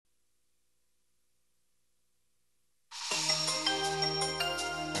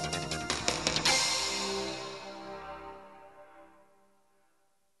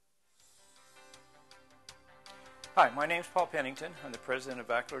Hi, my name is Paul Pennington. I'm the president of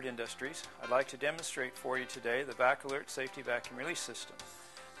Vac-Alert Industries. I'd like to demonstrate for you today the Vac-Alert Safety Vacuum Release System.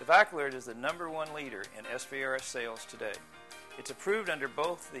 The Vac-Alert is the #1 leader in SVRS sales today. It's approved under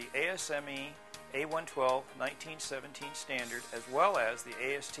both the ASME A112 1917 standard as well as the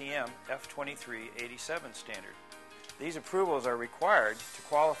ASTM F2387 standard. These approvals are required to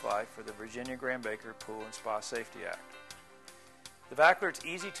qualify for the Virginia Graham-Baker Pool and Spa Safety Act. The Vac-Alert's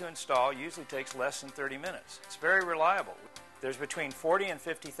easy to install, usually takes less than 30 minutes. It's very reliable. There's between 40 and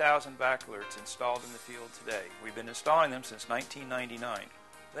 50,000 Vac-Alerts installed in the field today. We've been installing them since 1999.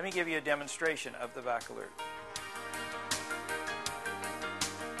 Let me give you a demonstration of the Vac-Alert.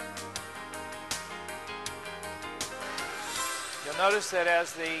 You'll notice that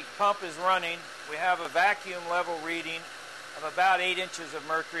as the pump is running, we have a vacuum level reading of about 8 inches of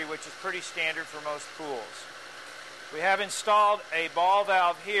mercury, which is pretty standard for most pools. We have installed a ball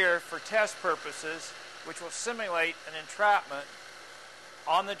valve here for test purposes, which will simulate an entrapment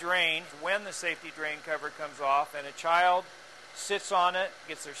on the drain when the safety drain cover comes off and a child sits on it,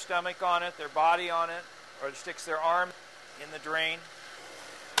 gets their stomach on it, their body on it, or sticks their arm in the drain.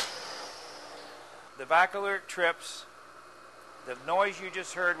 The Vac-Alert trips. The noise you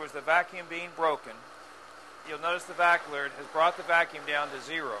just heard was the vacuum being broken. You'll notice the Vac-Alert has brought the vacuum down to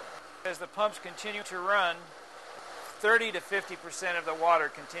 0. As the pumps continue to run, 30 to 50% of the water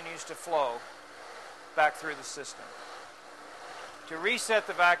continues to flow back through the system. To reset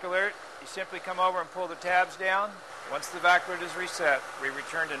the Vac-Alert, you simply come over and pull the tabs down. Once the Vac-Alert is reset, we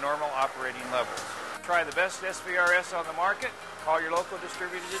return to normal operating levels. Try the best SVRS on the market. Call your local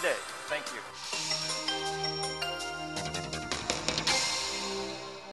distributor today. Thank you.